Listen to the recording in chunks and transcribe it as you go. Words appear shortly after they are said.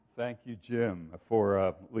Thank you, Jim,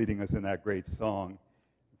 for leading us in that great song.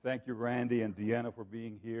 Thank you, Randy and Deanna, for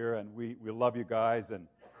being here. And we love you guys, and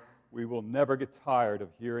we will never get tired of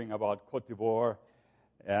hearing about Cote d'Ivoire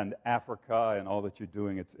and Africa and all that you're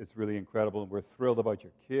doing. It's really incredible. And we're thrilled about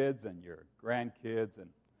your kids and your grandkids, and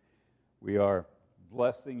we are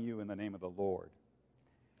blessing you in the name of the Lord.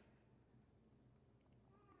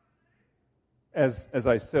 As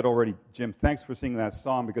I said already, Jim, thanks for singing that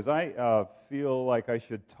song, because I feel like I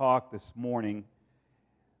should talk this morning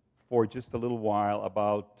for just a little while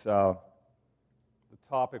about the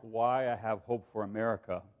topic, why I have hope for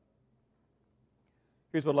America.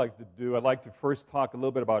 Here's what I'd like to do. I'd like to first talk a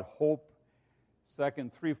little bit about hope.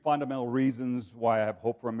 Second, 3 fundamental reasons why I have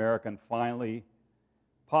hope for America. And finally,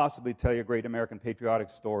 possibly tell you a great American patriotic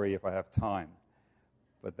story if I have time.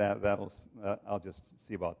 But I'll just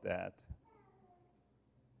see about that.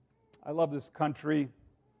 I love this country,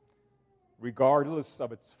 regardless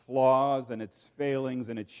of its flaws and its failings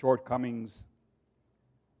and its shortcomings,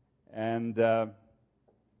 and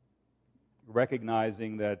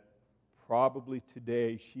recognizing that probably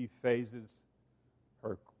today she faces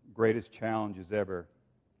her greatest challenges ever.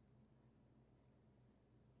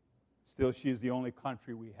 Still, she is the only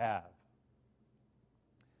country we have.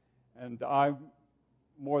 And I'm,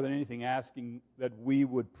 more than anything, asking that we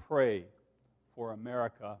would pray for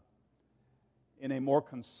America in a more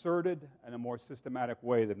concerted and a more systematic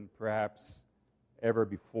way than perhaps ever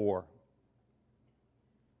before.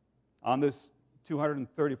 On this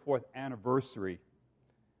 234th anniversary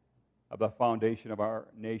of the foundation of our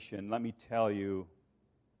nation, let me tell you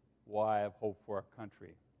why I have hope for our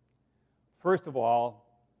country. First of all,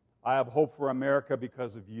 I have hope for America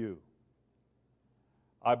because of you.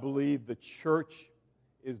 I believe the church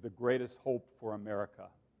is the greatest hope for America.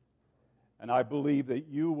 And I believe that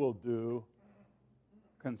you will do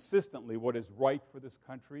consistently what is right for this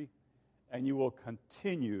country, and you will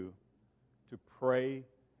continue to pray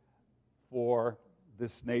for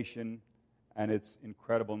this nation and its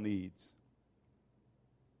incredible needs.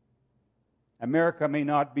 America may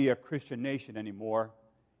not be a Christian nation anymore.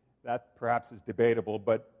 That perhaps is debatable,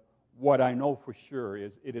 but what I know for sure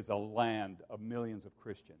is it is a land of millions of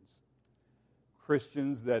Christians.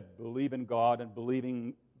 Christians that believe in God and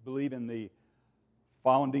believe in the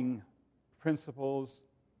founding principles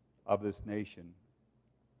of this nation.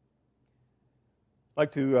 I'd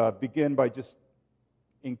like to begin by just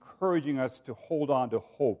encouraging us to hold on to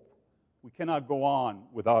hope. We cannot go on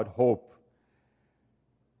without hope.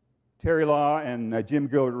 Terry Law and Jim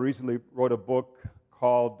Gilbert recently wrote a book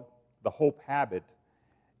called The Hope Habit,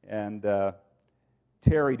 and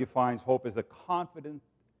Terry defines hope as a confident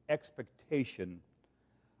expectation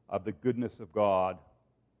of the goodness of God.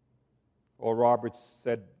 Oral Roberts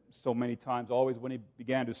said so many times, always when he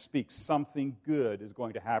began to speak, something good is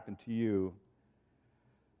going to happen to you.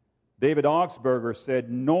 David Augsburger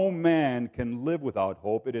said, no man can live without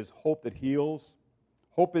hope. It is hope that heals.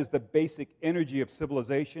 Hope is the basic energy of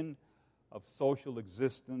civilization, of social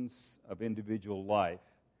existence, of individual life.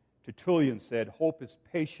 Tertullian said, hope is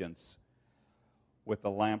patience with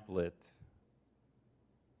the lamp lit.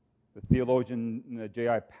 The theologian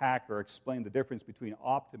J.I. Packer explained the difference between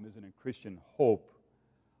optimism and Christian hope.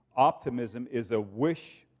 Optimism is a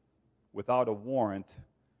wish without a warrant.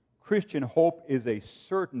 Christian hope is a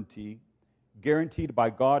certainty guaranteed by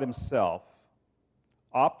God Himself.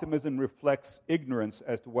 Optimism reflects ignorance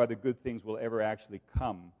as to whether good things will ever actually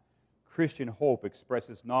come. Christian hope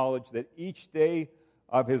expresses knowledge that each day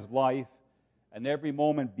of his life and every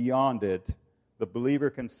moment beyond it, the believer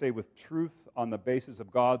can say with truth on the basis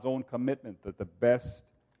of God's own commitment that the best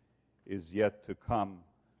is yet to come.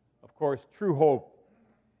 Of course, true hope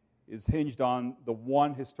is hinged on the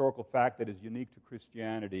one historical fact that is unique to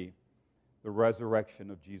Christianity, the resurrection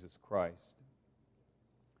of Jesus Christ.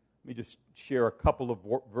 Let me just share a couple of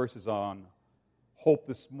verses on hope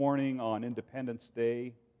this morning on Independence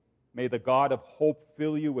Day. May the God of hope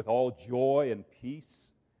fill you with all joy and peace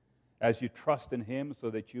as you trust in Him, so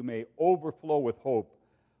that you may overflow with hope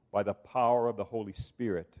by the power of the Holy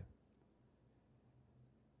Spirit.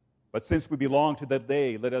 But since we belong to that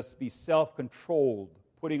day, let us be self-controlled,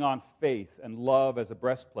 putting on faith and love as a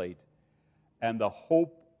breastplate, and the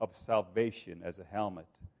hope of salvation as a helmet.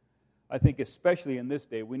 I think especially in this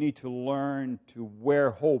day, we need to learn to wear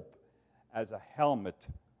hope as a helmet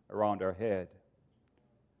around our head.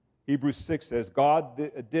 Hebrews 6 says, God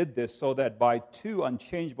did this so that by 2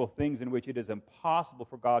 unchangeable things in which it is impossible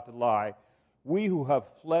for God to lie, we who have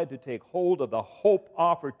fled to take hold of the hope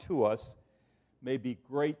offered to us may be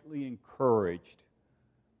greatly encouraged.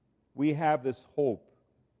 We have this hope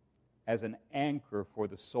as an anchor for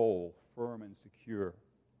the soul, firm and secure.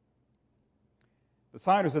 The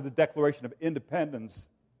signers of the Declaration of Independence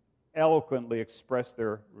eloquently expressed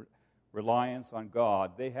their reliance on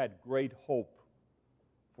God. They had great hope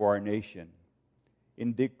for our nation.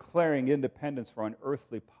 In declaring independence from an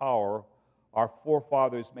earthly power, our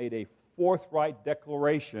forefathers made a forthright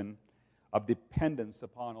declaration of dependence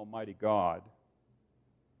upon Almighty God.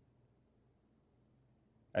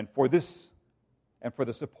 And for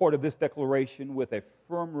the support of this declaration, with a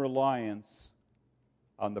firm reliance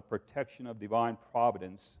on the protection of divine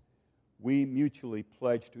providence, we mutually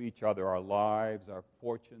pledge to each other our lives, our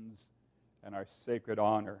fortunes, and our sacred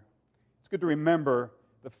honor. It's good to remember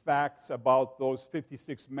the facts about those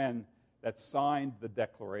 56 men that signed the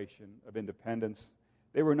Declaration of Independence.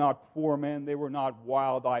 They were not poor men. They were not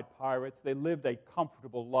wild-eyed pirates. They lived a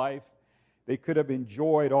comfortable life. They could have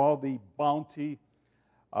enjoyed all the bounty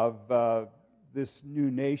of this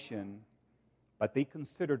new nation, but they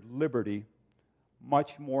considered liberty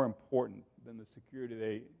much more important than the security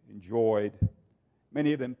they enjoyed.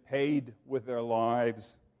 Many of them paid with their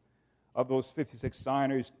lives. Of those 56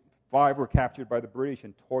 signers, 5 were captured by the British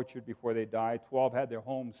and tortured before they died. 12 had their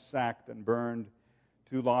homes sacked and burned.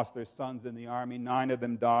 2 lost their sons in the army. 9 of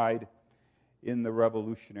them died in the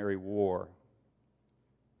Revolutionary War.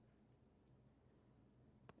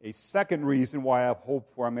 A second reason why I have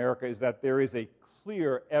hope for America is that there is a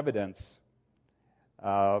clear evidence,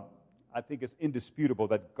 I think it's indisputable,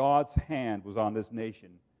 that God's hand was on this nation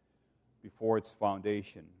before its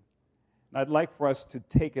foundation. And I'd like for us to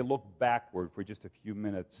take a look backward for just a few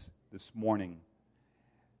minutes this morning.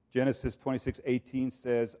 Genesis 26:18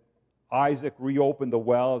 says, Isaac reopened the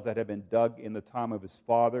wells that had been dug in the time of his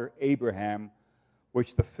father, Abraham,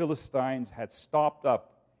 which the Philistines had stopped up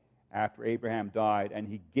after Abraham died, and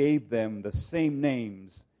he gave them the same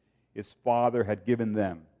names his father had given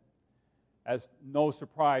them. As no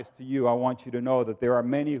surprise to you, I want you to know that there are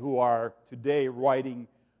many who are today writing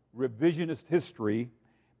revisionist history,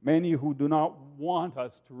 many who do not want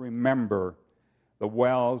us to remember the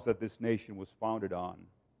wells that this nation was founded on.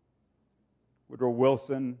 Woodrow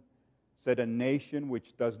Wilson said, a nation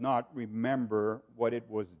which does not remember what it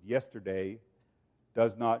was yesterday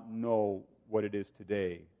does not know what it is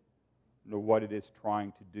today, nor what it is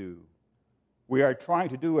trying to do. We are trying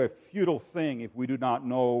to do a futile thing if we do not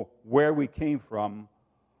know where we came from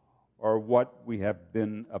or what we have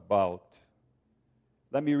been about.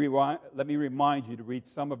 Let me remind you to read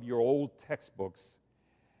some of your old textbooks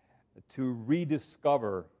to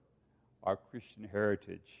rediscover our Christian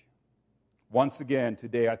heritage. Once again,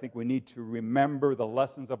 today, I think we need to remember the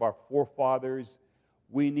lessons of our forefathers.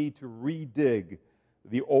 We need to redig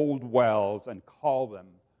the old wells and call them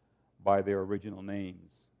by their original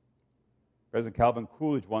names. President Calvin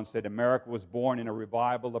Coolidge once said, America was born in a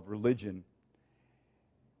revival of religion.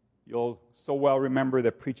 You'll so well remember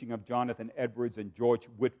the preaching of Jonathan Edwards and George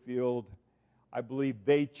Whitefield. I believe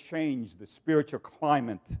they changed the spiritual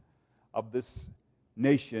climate of this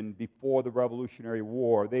nation before the Revolutionary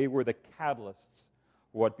War. They were the catalysts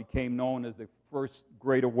for what became known as the First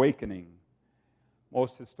Great Awakening.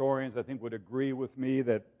 Most historians, I think, would agree with me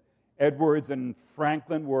that Edwards and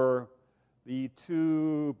Franklin were the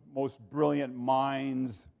 2 most brilliant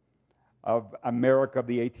minds of America of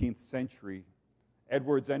the 18th century.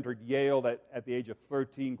 Edwards entered Yale at the age of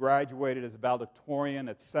 13, graduated as a valedictorian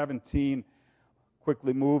at 17,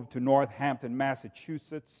 quickly moved to Northampton,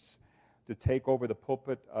 Massachusetts, to take over the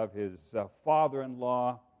pulpit of his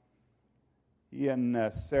father-in-law. He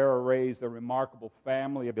and Sarah raised a remarkable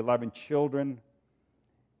family of 11 children.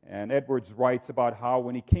 And Edwards writes about how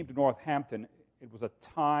when he came to Northampton, it was a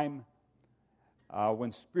time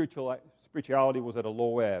when spirituality was at a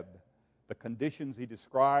low ebb. The conditions he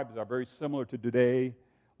describes are very similar to today.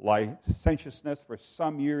 Licentiousness for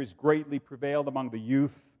some years greatly prevailed among the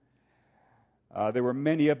youth. There were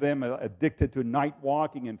many of them addicted to night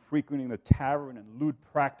walking and frequenting the tavern and lewd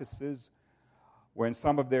practices, wherein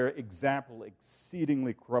some of their example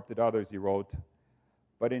exceedingly corrupted others, he wrote.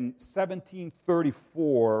 But in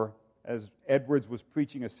 1734, as Edwards was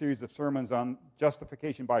preaching a series of sermons on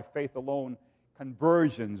justification by faith alone,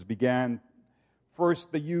 conversions began,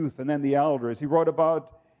 first the youth and then the elders. He wrote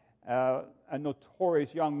about a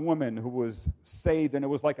notorious young woman who was saved, and it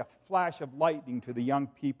was like a flash of lightning to the young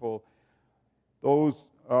people. Those,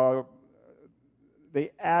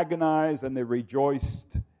 they agonized and they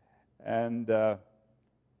rejoiced, and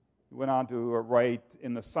he went on to write,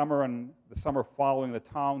 in the summer and the summer following, the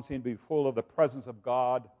town seemed to be full of the presence of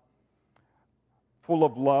God, full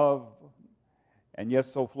of love, and yet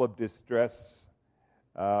so full of distress.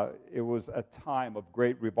 It was a time of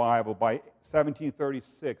great revival. By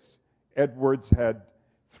 1736, Edwards had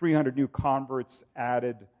 300 new converts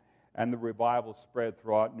added. and the revival spread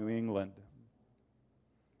throughout New England.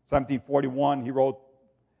 1741, he wrote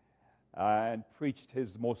and preached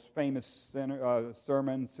his most famous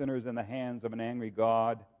sermon, Sinners in the Hands of an Angry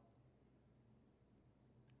God.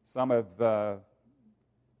 Some have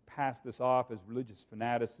passed this off as religious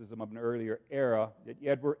fanaticism of an earlier era.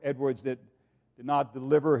 Yet Edwards did not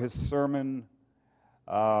deliver his sermon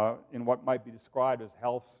in what might be described as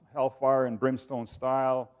hellfire and brimstone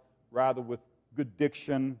style, rather with good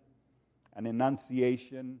diction and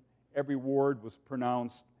enunciation. Every word was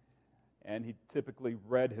pronounced, and he typically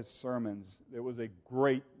read his sermons. There was a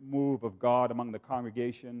great move of God among the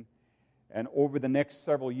congregation, and over the next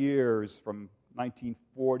several years, from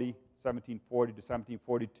 1740 to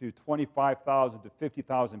 1742, 25,000 to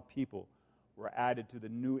 50,000 people were added to the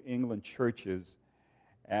New England churches,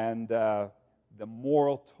 and the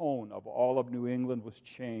moral tone of all of New England was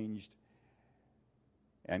changed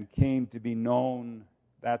and came to be known,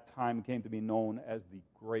 that time came to be known as the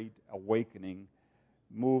Great Awakening.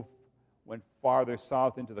 Went farther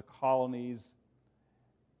south into the colonies,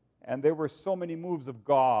 and there were so many moves of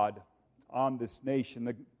God on this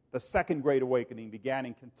nation. The Second Great Awakening began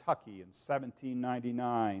in Kentucky in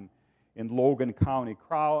 1799 in Logan County.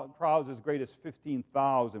 Crowds as great as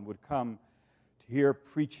 15,000 would come to hear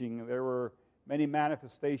preaching. There were many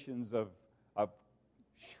manifestations of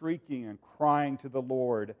shrieking and crying to the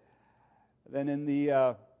Lord. Then in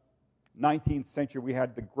the 19th century, we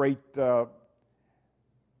had the great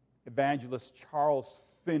evangelist Charles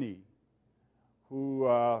Finney, who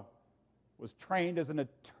was trained as an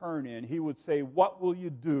attorney, and he would say, "What will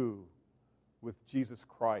you do with Jesus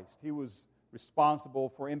Christ?" He was responsible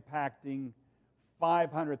for impacting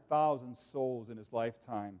 500,000 souls in his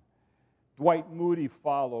lifetime. Dwight Moody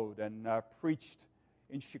followed and preached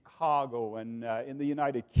in Chicago and in the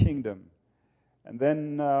United Kingdom. And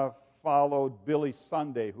then followed Billy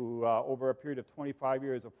Sunday, who over a period of 25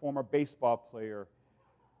 years, a former baseball player,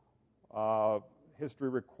 history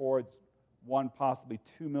records won possibly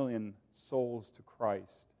 2 million souls to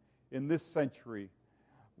Christ. In this century,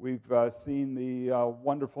 we've seen the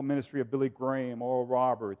wonderful ministry of Billy Graham, Oral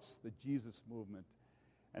Roberts, the Jesus movement.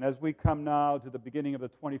 And as we come now to the beginning of the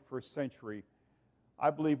 21st century, I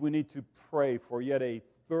believe we need to pray for yet a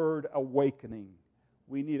third awakening.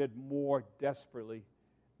 We need it more desperately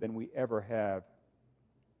than we ever have.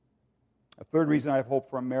 A third reason I have hope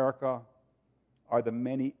for America are the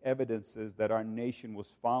many evidences that our nation was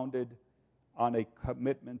founded on a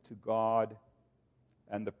commitment to God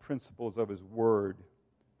and the principles of His Word.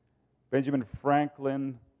 Benjamin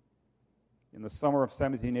Franklin, in the summer of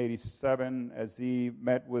 1787, as he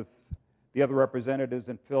met with the other representatives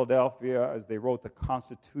in Philadelphia as they wrote the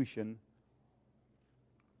Constitution,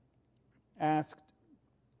 asked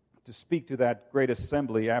to speak to that great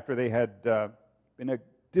assembly after they had been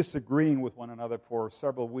disagreeing with one another for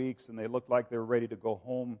several weeks, and they looked like they were ready to go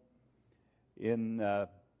home in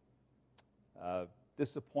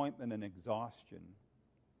disappointment and exhaustion.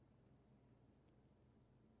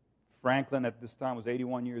 Franklin at this time was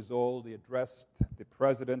 81 years old. He addressed the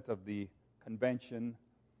president of the convention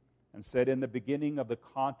and said, "In the beginning of the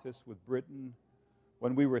contest with Britain,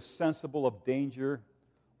 when we were sensible of danger,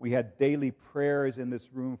 we had daily prayers in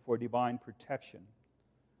this room for divine protection.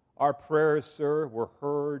 Our prayers, sir, were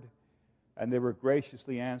heard, and they were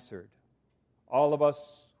graciously answered. All of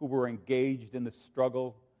us who were engaged in the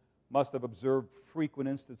struggle must have observed frequent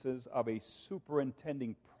instances of a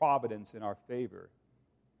superintending providence in our favor.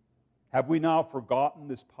 Have we now forgotten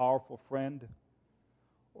this powerful friend?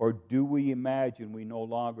 Or do we imagine we no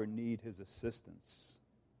longer need his assistance?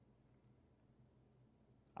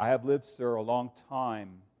 I have lived, sir, a long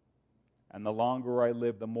time, and the longer I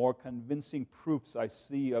live, the more convincing proofs I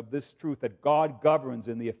see of this truth that God governs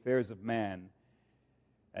in the affairs of man.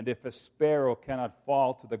 And if a sparrow cannot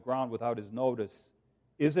fall to the ground without his notice,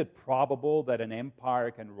 is it probable that an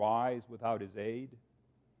empire can rise without his aid?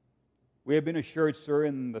 We have been assured, sir,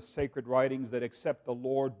 in the sacred writings that except the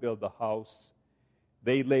Lord build the house,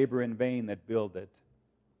 they labor in vain that build it.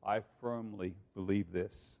 I firmly believe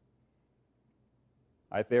this.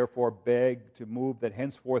 I therefore beg to move that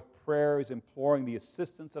henceforth prayers imploring the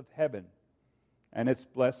assistance of heaven and its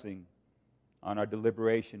blessing on our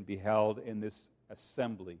deliberation be held in this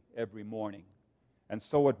assembly every morning." And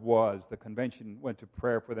so it was. The convention went to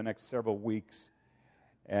prayer for the next several weeks,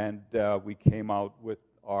 and we came out with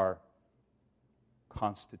our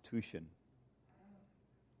Constitution.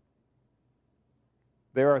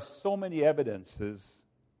 There are so many evidences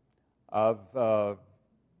of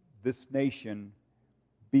this nation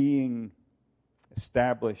being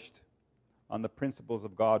established on the principles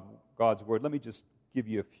of God's Word. Let me just give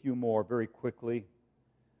you a few more very quickly.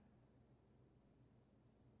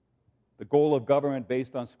 goal of government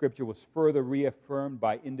based on Scripture was further reaffirmed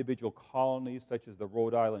by individual colonies, such as the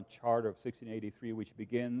Rhode Island Charter of 1683, which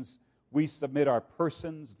begins, "We submit our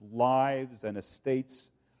persons, lives, and estates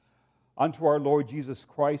unto our Lord Jesus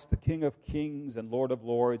Christ, the King of kings and Lord of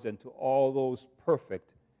lords, and to all those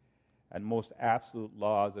perfect and most absolute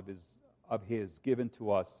laws of His given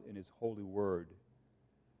to us in His holy word."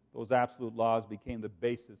 Those absolute laws became the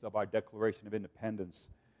basis of our Declaration of Independence,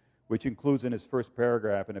 which includes in its first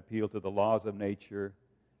paragraph an appeal to the laws of nature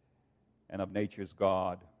and of nature's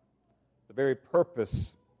God. The very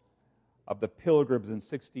purpose of the Pilgrims in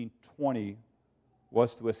 1620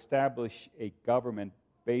 was to establish a government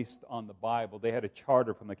based on the Bible. They had a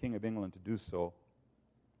charter from the King of England to do so.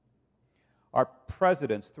 Our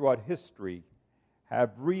presidents throughout history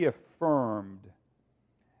have reaffirmed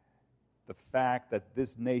the fact that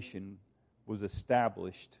this nation was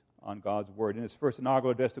established on God's Word. In his first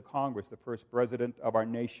inaugural address to Congress, the first president of our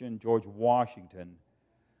nation, George Washington,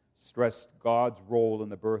 stressed God's role in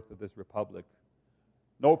the birth of this republic.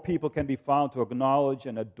 No people can be found to acknowledge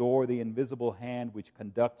and adore the invisible hand which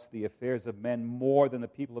conducts the affairs of men more than the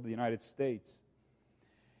people of the United States.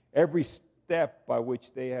 Every step by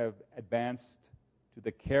which they have advanced to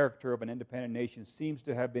the character of an independent nation seems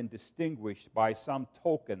to have been distinguished by some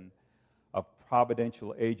token of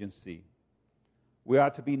providential agency. We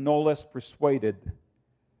ought to be no less persuaded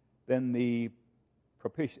that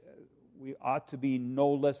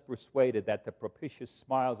the propitious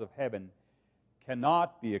smiles of heaven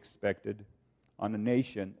cannot be expected on a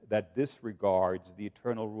nation that disregards the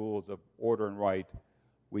eternal rules of order and right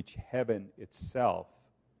which heaven itself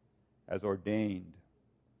has ordained.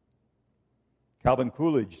 Calvin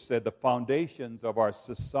Coolidge said, "The foundations of our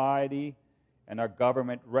society and our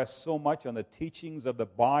government rest so much on the teachings of the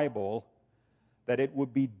Bible that it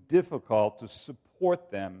would be difficult to support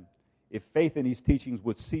them if faith in these teachings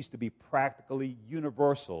would cease to be practically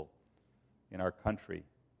universal in our country."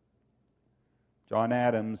 John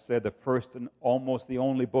Adams said, "The first and almost the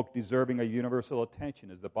only book deserving a universal attention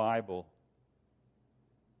is the Bible."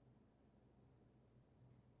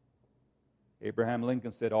 Abraham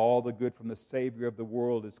Lincoln said, "All the good from the Savior of the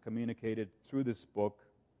world is communicated through this book.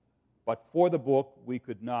 But for the book, we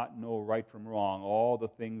could not know right from wrong. All the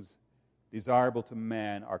things desirable to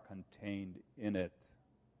man are contained in it."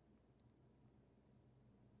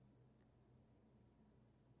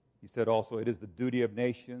 He said also, "It is the duty of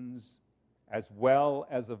nations as well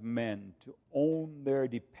as of men to own their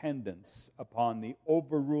dependence upon the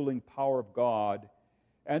overruling power of God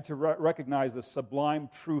and to recognize the sublime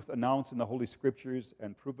truth announced in the Holy Scriptures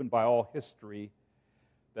and proven by all history,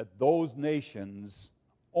 that those nations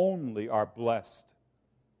only are blessed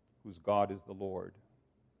whose God is the Lord."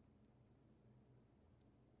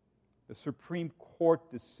 The Supreme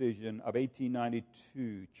Court decision of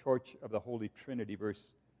 1892, Church of the Holy Trinity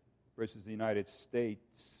versus the United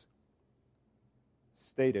States,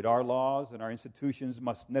 stated, "Our laws and our institutions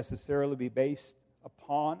must necessarily be based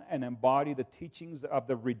upon and embody the teachings of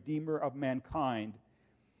the Redeemer of mankind.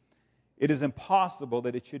 It is impossible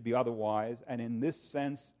that it should be otherwise, and in this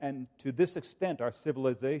sense and to this extent our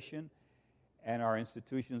civilization and our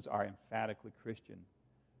institutions are emphatically Christian."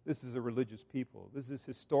 This is a religious people. This is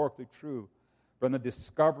historically true. From the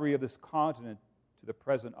discovery of this continent to the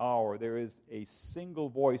present hour, there is a single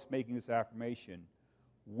voice making this affirmation.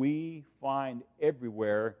 We find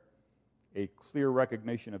everywhere a clear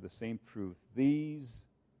recognition of the same truth. These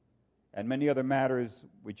and many other matters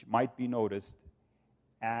which might be noticed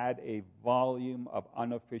add a volume of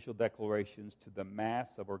unofficial declarations to the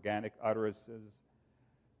mass of organic utterances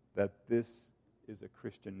that this is a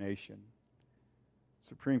Christian nation.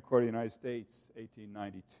 Supreme Court of the United States,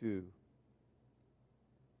 1892.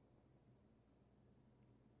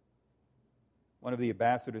 One of the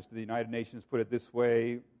ambassadors to the United Nations put it this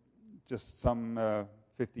way just some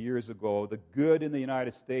 50 years ago: "The good in the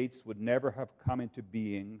United States would never have come into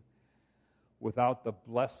being without the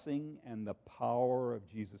blessing and the power of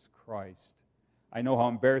Jesus Christ." I know how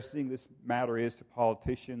embarrassing this matter is to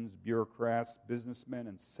politicians, bureaucrats, businessmen,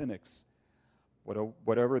 and cynics.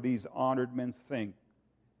 Whatever these honored men think,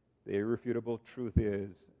 the irrefutable truth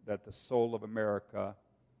is that the soul of America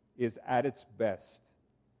is at its best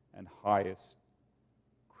and highest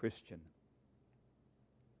Christian.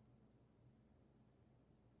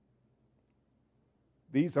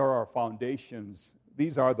 These are our foundations.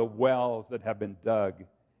 These are the wells that have been dug.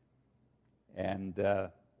 And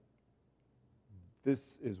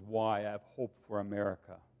this is why I have hope for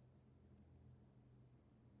America.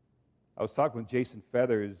 I was talking with Jason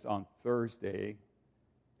Feathers on Thursday,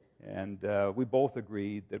 and we both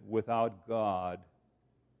agreed that without God,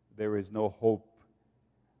 there is no hope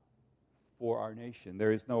for our nation.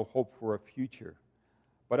 There is no hope for a future.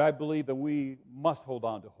 But I believe that we must hold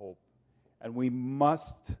on to hope. And we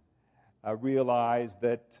must realize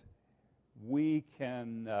that we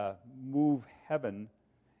can move heaven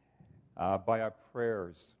by our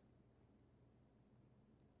prayers.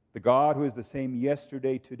 The God who is the same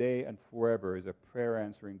yesterday, today, and forever is a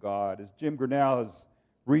prayer-answering God. As Jim Grinnell has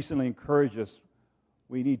recently encouraged us,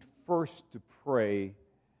 we need first to pray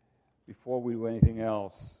before we do anything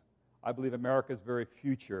else. I believe America's very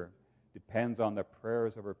future depends on the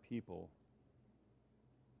prayers of her people.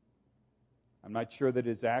 I'm not sure that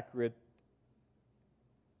it's accurate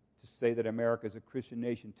to say that America is a Christian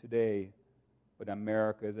nation today, but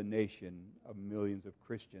America is a nation of millions of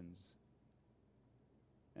Christians.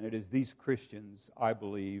 And it is these Christians, I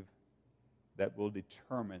believe, that will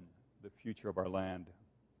determine the future of our land.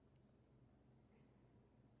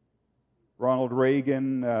 Ronald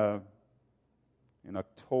Reagan, in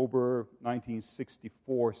October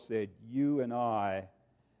 1964, said, "You and I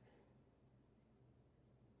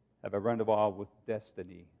have a rendezvous with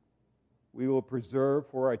destiny. We will preserve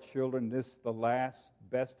for our children this, the last,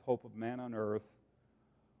 best hope of man on earth,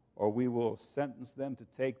 or we will sentence them to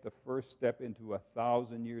take the first step into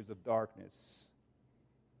 1,000 years of darkness."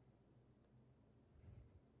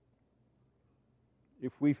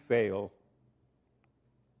 If we fail,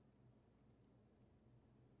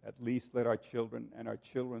 at least let our children and our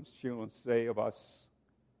children's children say of us,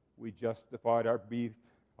 "We justified our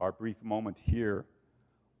brief moment here.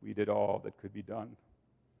 We did all that could be done."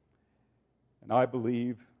 And I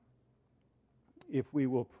believe if we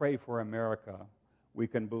will pray for America, we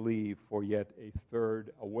can believe for yet a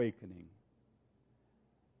third awakening.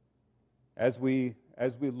 As we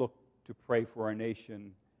look to pray for our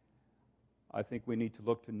nation, I think we need to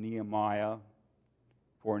look to Nehemiah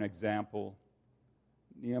for an example.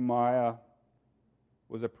 Nehemiah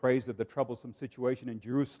was appraised of the troublesome situation in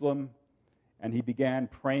Jerusalem, and he began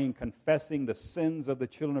praying, confessing the sins of the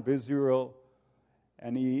children of Israel,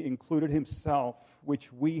 and he included himself,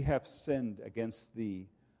 "Which we have sinned against thee.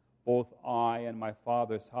 Both I and my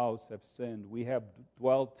father's house have sinned. We have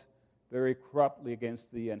dwelt very corruptly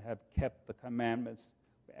against thee and have kept the commandments,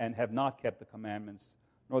 and have not kept the commandments,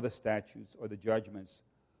 nor the statutes or the judgments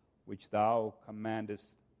which thou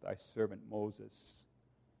commandest thy servant Moses."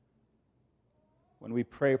 When we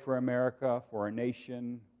pray for America, for our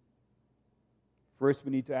nation, first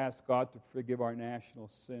we need to ask God to forgive our national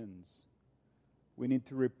sins. We need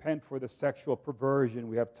to repent for the sexual perversion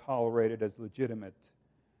we have tolerated as legitimate.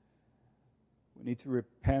 We need to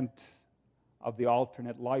repent of the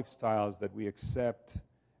alternate lifestyles that we accept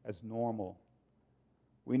as normal.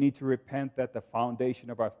 We need to repent that the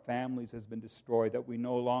foundation of our families has been destroyed, that we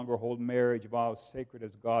no longer hold marriage vows sacred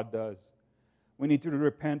as God does. We need to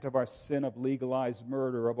repent of our sin of legalized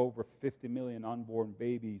murder of over 50 million unborn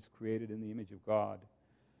babies created in the image of God.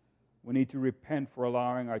 We need to repent for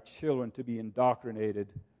allowing our children to be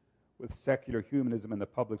indoctrinated with secular humanism in the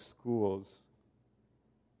public schools.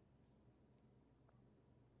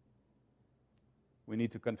 We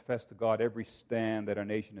need to confess to God every stand that our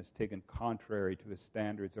nation has taken contrary to His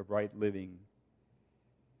standards of right living.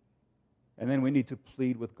 And then we need to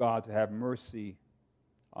plead with God to have mercy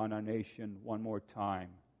on our nation one more time,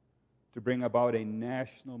 to bring about a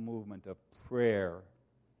national movement of prayer,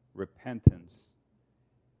 repentance,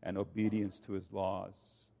 and obedience to His laws.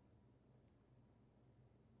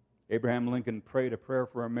 Abraham Lincoln prayed a prayer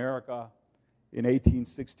for America in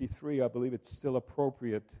 1863. I believe it's still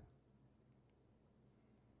appropriate.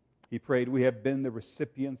 He prayed, "We have been the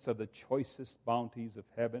recipients of the choicest bounties of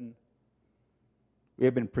heaven. We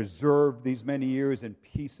have been preserved these many years in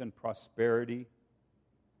peace and prosperity.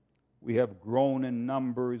 We have grown in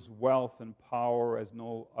numbers, wealth, and power as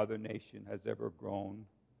no other nation has ever grown.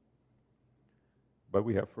 But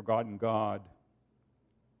we have forgotten God.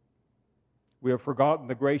 We have forgotten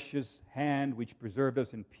the gracious hand which preserved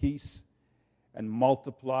us in peace and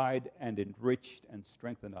multiplied and enriched and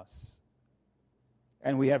strengthened us.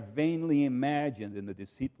 And we have vainly imagined in the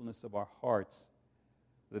deceitfulness of our hearts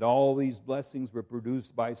that all these blessings were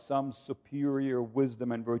produced by some superior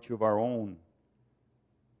wisdom and virtue of our own.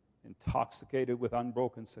 Intoxicated with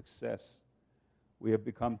unbroken success, we have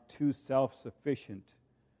become too self-sufficient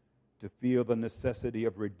to feel the necessity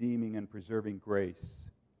of redeeming and preserving grace.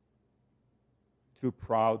 Too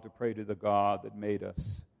proud to pray to the God that made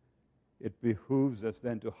us. It behooves us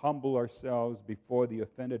then to humble ourselves before the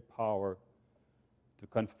offended power, to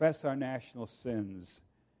confess our national sins,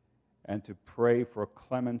 and to pray for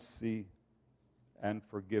clemency and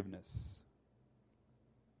forgiveness.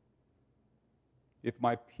 If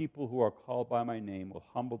my people who are called by my name will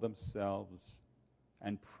humble themselves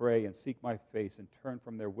and pray and seek my face and turn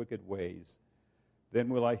from their wicked ways, then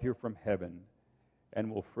will I hear from heaven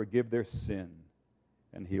and will forgive their sin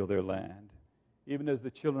and heal their land. Even as the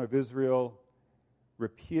children of Israel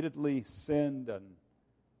repeatedly sinned and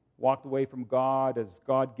walked away from God, as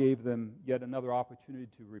God gave them yet another opportunity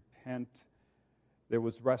to repent, there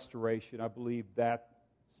was restoration. I believe that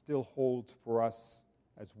still holds for us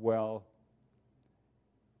as well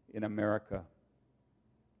in America.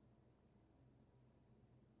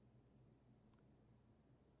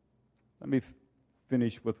 Let me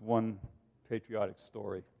finish with one patriotic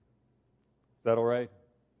story. Is that all right?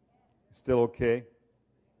 Still okay?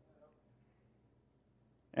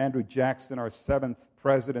 Andrew Jackson, our 7th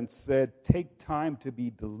president, said, "Take time to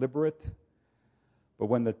be deliberate, but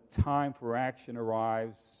when the time for action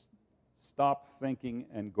arrives, stop thinking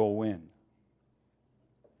and go in."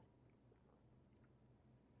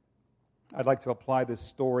 I'd like to apply this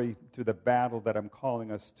story to the battle that I'm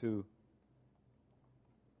calling us to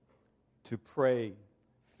pray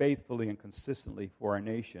faithfully and consistently for our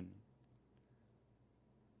nation.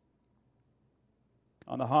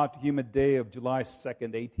 On the hot, humid day of July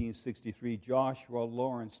 2nd, 1863, Joshua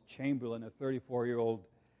Lawrence Chamberlain, a 34-year-old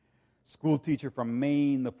school teacher from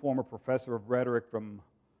Maine, the former professor of rhetoric from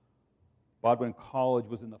Baldwin College,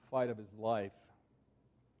 was in the fight of his life.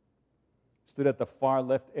 Stood at the far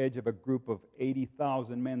left edge of a group of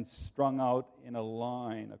 80,000 men strung out in a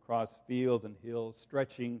line across fields and hills,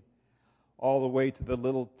 stretching all the way to the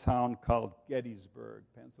little town called Gettysburg,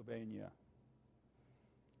 Pennsylvania.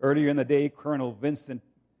 Earlier in the day, Colonel Vincent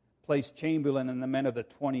placed Chamberlain and the men of the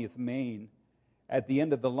 20th Maine at the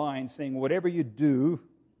end of the line, saying, "Whatever you do,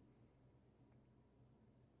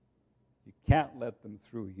 you can't let them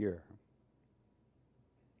through here."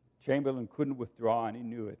 Chamberlain couldn't withdraw, and he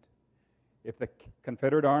knew it. If the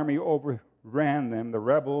Confederate Army overran them, the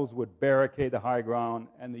rebels would barricade the high ground,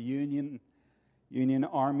 and the Union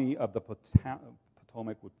Army of the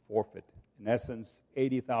Potomac would forfeit. In essence,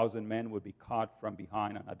 80,000 men would be caught from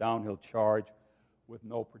behind on a downhill charge with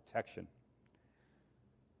no protection.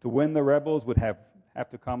 To win, the rebels would have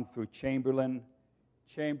to come through Chamberlain.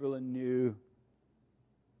 Chamberlain knew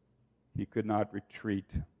he could not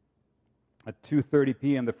retreat. At 2:30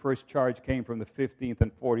 p.m., the first charge came from the 15th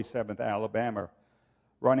and 47th Alabama,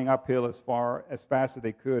 running uphill as fast as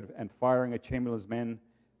they could and firing at Chamberlain's men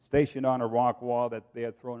stationed on a rock wall that they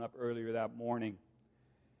had thrown up earlier that morning.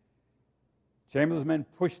 Chamberlain's men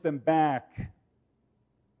pushed them back.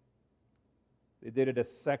 They did it a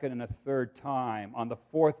second and a third time. On the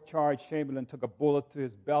fourth charge, Chamberlain took a bullet to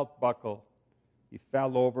his belt buckle. He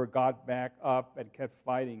fell over, got back up, and kept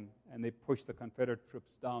fighting, and they pushed the Confederate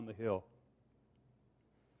troops down the hill.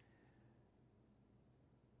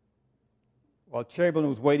 While Chamberlain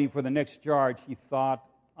was waiting for the next charge, he thought,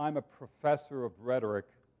 "I'm a professor of rhetoric.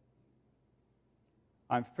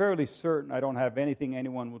 I'm fairly certain I don't have anything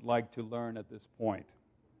anyone would like to learn at this point."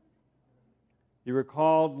 He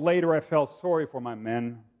recalled, "Later I felt sorry for my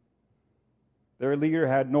men. Their leader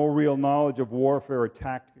had no real knowledge of warfare or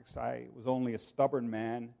tactics. I was only a stubborn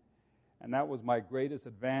man, and that was my greatest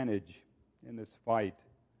advantage in this fight.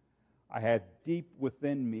 I had deep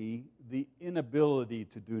within me the inability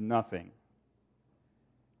to do nothing."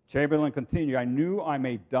 Chamberlain continued, "I knew I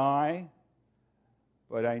may die,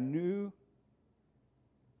 but I knew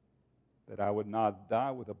that I would not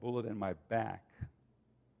die with a bullet in my back.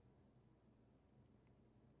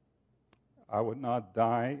 I would not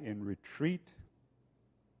die in retreat.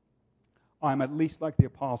 I'm at least like the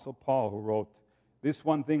Apostle Paul, who wrote, 'This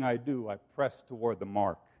one thing I do, I press toward the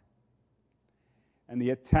mark.'" And the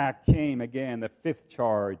attack came again, the fifth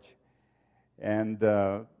charge. And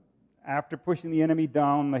after pushing the enemy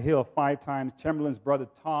down the hill 5 times, Chamberlain's brother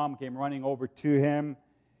Tom came running over to him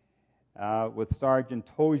with Sergeant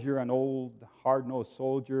Tozier, an old hard-nosed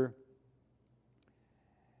soldier.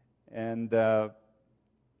 And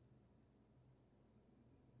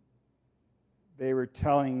they were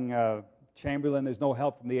telling Chamberlain, "There's no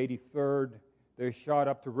help from the 83rd. They're shot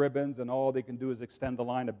up to ribbons, and all they can do is extend the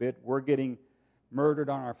line a bit. We're getting murdered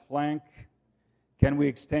on our flank. Can we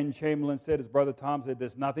extend?" Chamberlain said. His brother Tom said,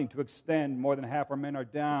 "There's nothing to extend. More than half our men are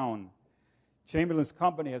down." Chamberlain's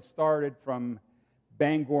company had started from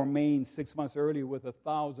Bangor, Maine, 6 months earlier with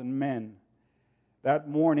 1,000 men. That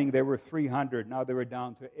morning, there were 300. Now they were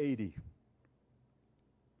down to 80.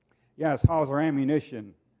 "Yes, how's our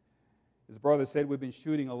ammunition?" His brother said, "We've been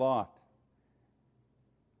shooting a lot."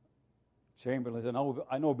 Chamberlain said,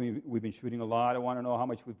 "I know we've been shooting a lot. I want to know how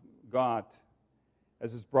much we've got."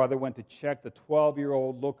 As his brother went to check, the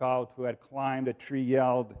 12-year-old lookout who had climbed a tree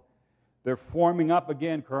yelled, "They're forming up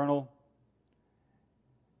again, Colonel."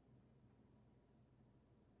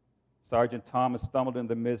 Sergeant Thomas stumbled in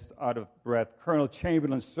the midst, out of breath. Colonel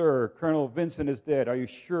Chamberlain, sir, Colonel Vincent is dead. Are you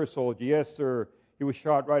sure, soldier? Yes, sir. He was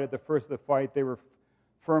shot right at the first of the fight. They were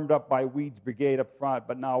firmed up by Weed's brigade up front,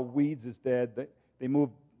 but now Weed's is dead. They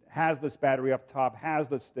moved Hazlett's battery up top.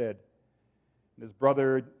 Hazlett's dead. And his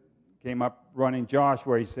brother came up running.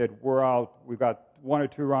 Joshua, he said, we're out. We've got 1 or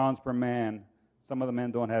 2 rounds per man. Some of the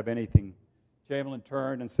men don't have anything. Chamberlain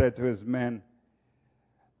turned and said to his men,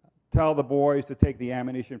 tell the boys to take the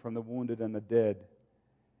ammunition from the wounded and the dead.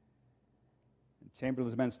 And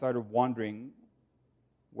Chamberlain's men started wondering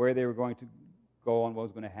where they were going to go and what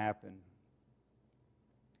was going to happen.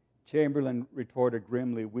 Chamberlain retorted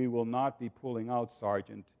grimly, we will not be pulling out,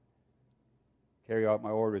 Sergeant. Carry out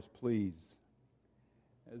my orders, please.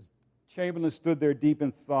 As Chamberlain stood there deep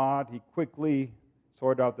in thought, he quickly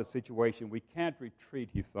sorted out the situation. We can't retreat,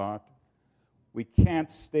 he thought. We can't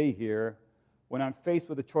stay here. When I'm faced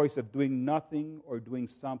with the choice of doing nothing or doing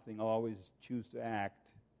something, I'll always choose to act.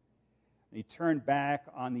 And he turned back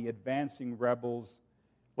on the advancing rebels,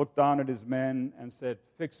 looked down at his men, and said,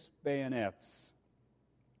 fix bayonets.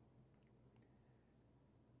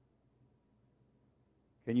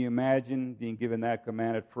 Can you imagine being given that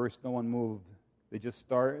command? At first, no one moved. They just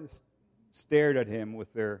stared at him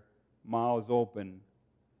with their mouths open.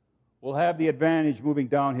 We'll have the advantage moving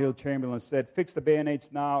downhill, Chamberlain said. Fix the bayonets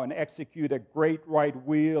now and execute a great right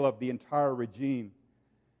wheel of the entire regime.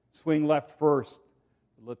 Swing left first.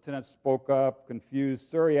 The lieutenant spoke up, confused.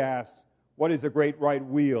 Sir, he asked, what is a great right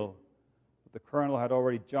wheel? But the colonel had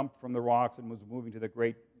already jumped from the rocks and was moving to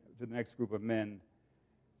the next group of men.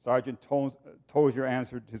 Sergeant Tozier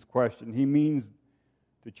answered his question. He means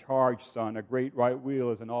to charge, son. A great right wheel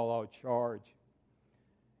is an all-out charge.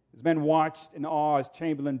 His men watched in awe as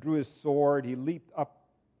Chamberlain drew his sword. He leaped up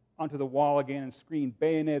onto the wall again and screamed,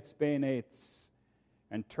 bayonets, bayonets.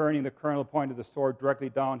 And turning, the colonel pointed the sword directly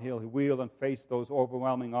downhill. He wheeled and faced those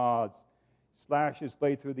overwhelming odds, slashed his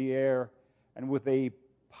blade through the air, and with a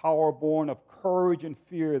power born of courage and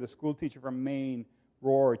fear, the schoolteacher from Maine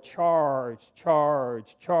roared, charge,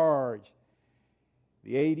 charge, charge.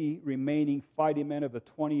 The 80 remaining fighting men of the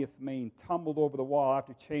 20th Maine tumbled over the wall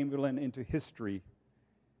after Chamberlain into history.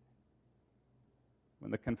 When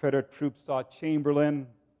the Confederate troops saw Chamberlain,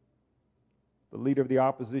 the leader of the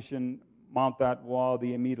opposition, mount that wall,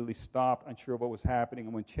 they immediately stopped, unsure of what was happening.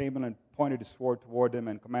 And when Chamberlain pointed his sword toward them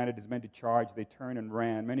and commanded his men to charge, they turned and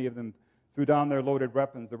ran. Many of them threw down their loaded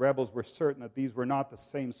weapons. The rebels were certain that these were not the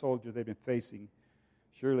same soldiers they'd been facing.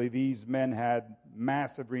 Surely these men had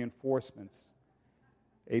massive reinforcements.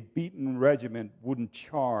 A beaten regiment wouldn't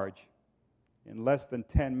charge. In less than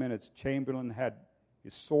 10 minutes, Chamberlain had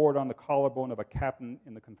his sword on the collarbone of a captain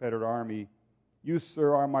in the Confederate Army. You,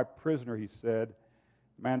 sir, are my prisoner, he said.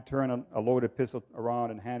 The man turned a loaded pistol around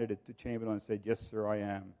and handed it to Chamberlain and said, yes, sir, I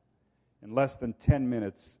am. In less than 10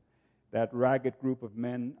 minutes, that ragged group of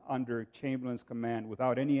men under Chamberlain's command,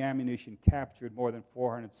 without any ammunition, captured more than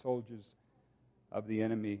 400 soldiers of the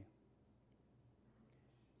enemy.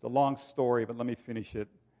 It's a long story, but let me finish it.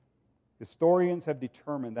 Historians have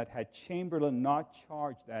determined that had Chamberlain not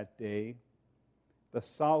charged that day, the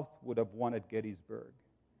South would have won at Gettysburg.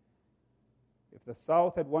 If the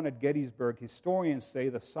South had won at Gettysburg, historians say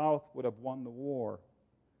the South would have won the war.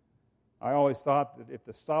 I always thought that if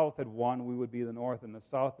the South had won, we would be the North and the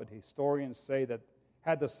South, but historians say that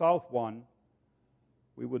had the South won,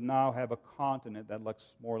 we would now have a continent that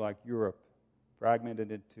looks more like Europe, fragmented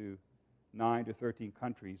into 9 to 13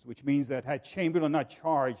 countries, which means that had Chamberlain not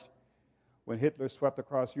charged when Hitler swept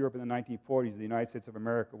across Europe in the 1940s, the United States of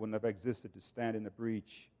America wouldn't have existed to stand in the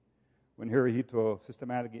breach. When Hirohito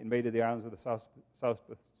systematically invaded the islands of the South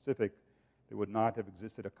Pacific, there would not have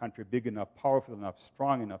existed a country big enough, powerful enough,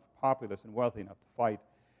 strong enough, populous, and wealthy enough to fight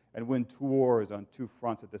and win 2 wars on 2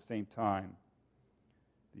 fronts at the same time.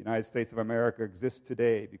 The United States of America exists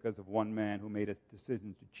today because of one man who made a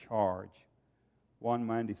decision to charge. One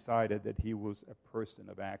man decided that he was a person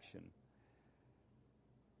of action.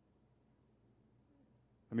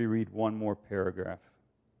 Let me read one more paragraph.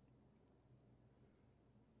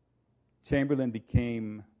 Chamberlain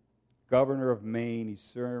became governor of Maine. He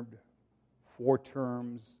served 4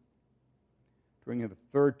 terms. During the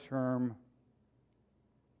 3rd term,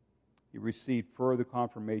 he received further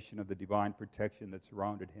confirmation of the divine protection that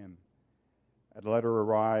surrounded him. A letter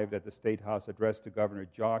arrived at the State House addressed to Governor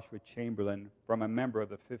Joshua Chamberlain from a member of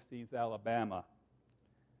the 15th Alabama.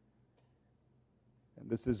 And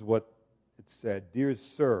this is what it said. Dear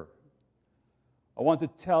Sir, I want to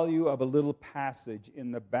tell you of a little passage in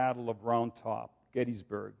the Battle of Round Top,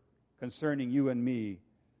 Gettysburg, concerning you and me,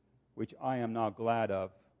 which I am now glad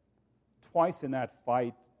of. Twice in that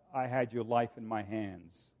fight, I had your life in my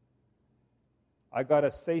hands. I got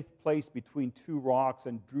a safe place between two rocks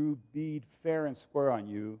and drew bead fair and square on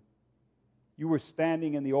you. You were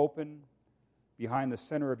standing in the open, behind the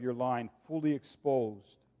center of your line, fully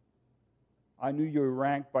exposed. I knew you were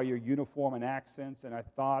ranked by your uniform and accents, and I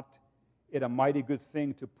thought it a mighty good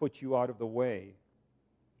thing to put you out of the way.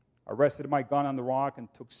 I rested my gun on the rock and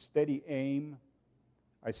took steady aim.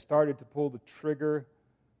 I started to pull the trigger,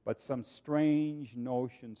 but some strange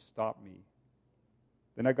notion stopped me.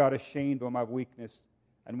 Then I got ashamed of my weakness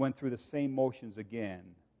and went through the same motions again.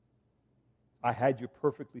 I had you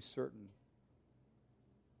perfectly certain.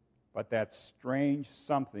 But that strange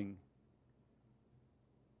something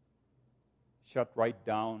shut right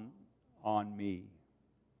down on me.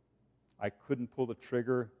 I couldn't pull the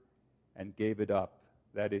trigger and gave it up.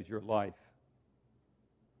 That is your life.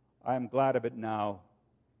 I am glad of it now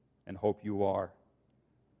and hope you are.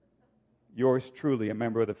 Yours truly, a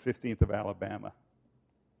member of the 15th of Alabama.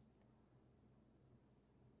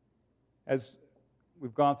 As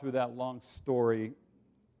we've gone through that long story,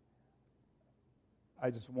 I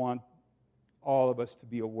just want all of us to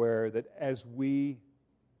be aware that as we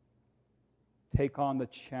take on the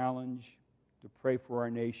challenge to pray for our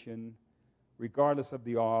nation, regardless of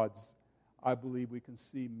the odds, I believe we can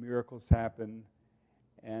see miracles happen.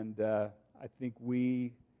 And I think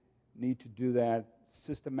we need to do that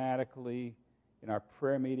systematically in our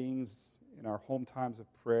prayer meetings, in our home times of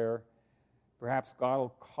prayer. Perhaps God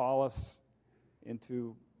will call us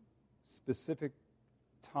into specific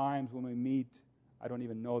times when we meet. I don't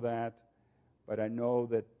even know that, but I know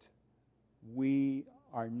that we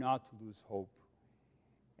are not to lose hope,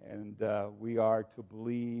 and we are to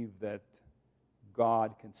believe that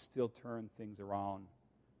God can still turn things around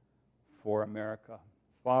for America.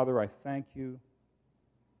 Father, I thank you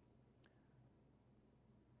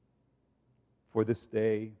for this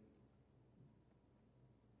day.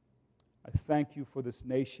 I thank you for this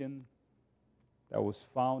nation that was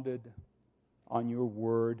founded on your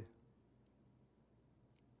word.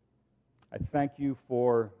 I thank you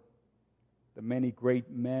for the many great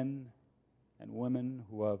men and women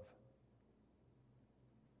who have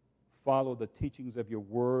followed the teachings of your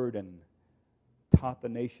word and taught the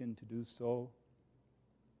nation to do so.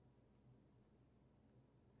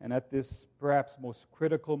 And at this perhaps most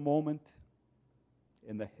critical moment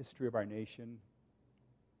in the history of our nation,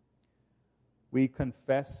 we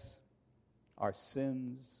confess our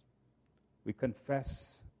sins. We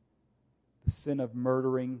confess the sin of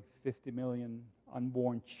murdering 50 million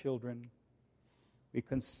unborn children. We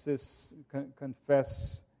confess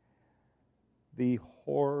the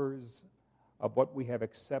horrors of what we have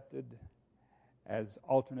accepted as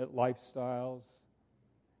alternate lifestyles.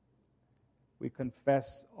 We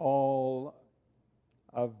confess all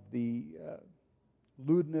of the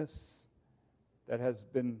lewdness that has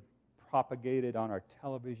been propagated on our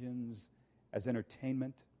televisions as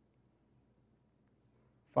entertainment.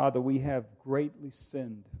 Father, we have greatly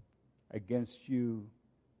sinned against you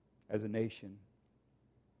as a nation.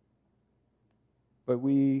 But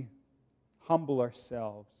we humble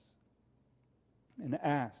ourselves and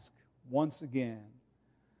ask once again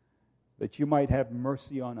that you might have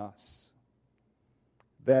mercy on us,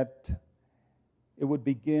 that it would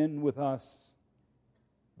begin with us,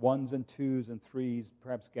 ones and twos and threes,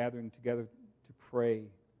 perhaps gathering together to pray,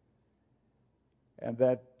 and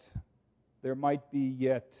that there might be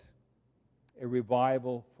yet a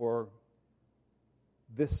revival for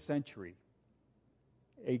this century,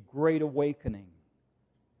 a great awakening,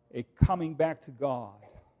 a coming back to God,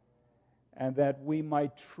 and that we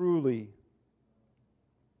might truly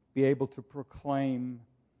be able to proclaim,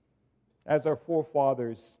 as our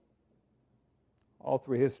forefathers all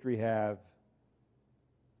through history have,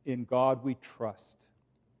 in God we trust,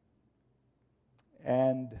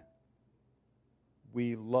 and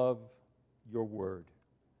we love your word,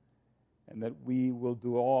 and that we will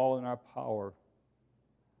do all in our power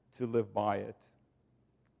to live by it.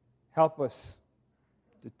 Help us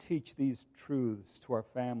to teach these truths to our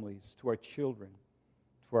families, to our children,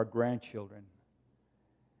 to our grandchildren,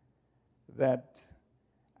 that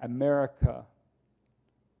America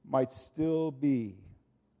might still be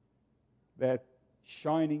that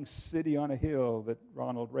shining city on a hill that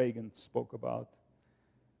Ronald Reagan spoke about,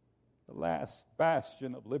 the last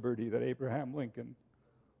bastion of liberty that Abraham Lincoln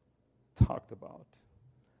talked about,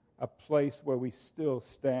 a place where we still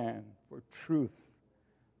stand for truth,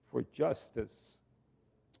 for justice,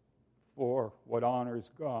 for what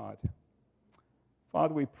honors God.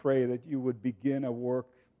 Father, we pray that you would begin a work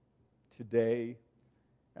today,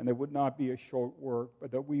 and it would not be a short work,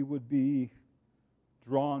 but that we would be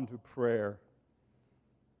drawn to prayer,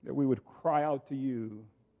 that we would cry out to you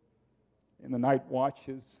in the night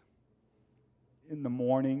watches, in the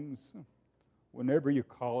mornings, whenever you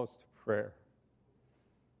call us to prayer.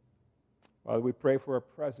 Father, we pray for our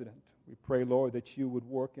president. We pray, Lord, that you would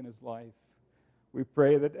work in his life. We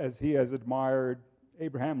pray that as he has admired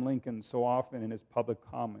Abraham Lincoln so often in his public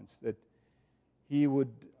comments, that he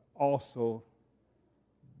would also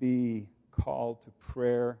be called to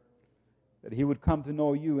prayer, that he would come to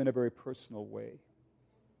know you in a very personal way,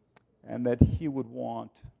 and that he would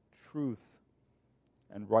want truth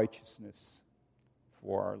and righteousness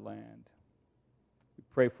for our land. We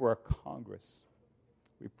pray for our Congress.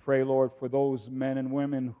 We pray, Lord, for those men and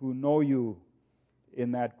women who know you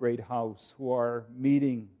in that great house, who are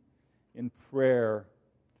meeting in prayer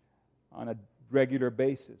on a regular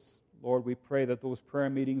basis. Lord, we pray that those prayer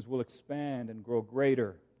meetings will expand and grow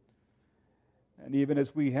greater. And even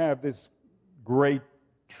as we have this great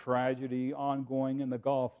tragedy ongoing in the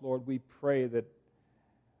Gulf, Lord, we pray that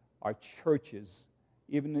our churches,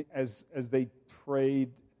 even as they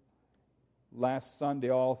prayed last Sunday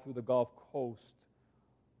all through the Gulf Coast,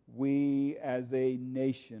 we as a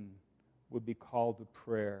nation would be called to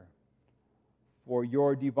prayer for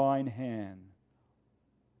your divine hand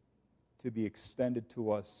to be extended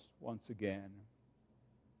to us once again.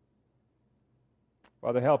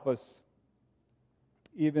 Father, help us,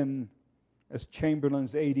 even as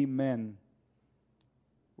Chamberlain's 80 men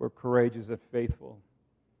were courageous and faithful,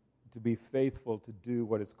 to be faithful to do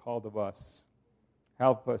what is called of us.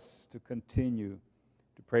 Help us to continue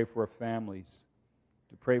to pray for our families,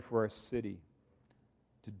 to pray for our city,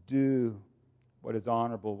 to do what is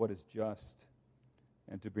honorable, what is just,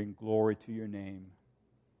 and to bring glory to your name.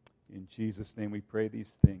 In Jesus' name we pray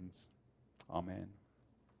these things. Amen.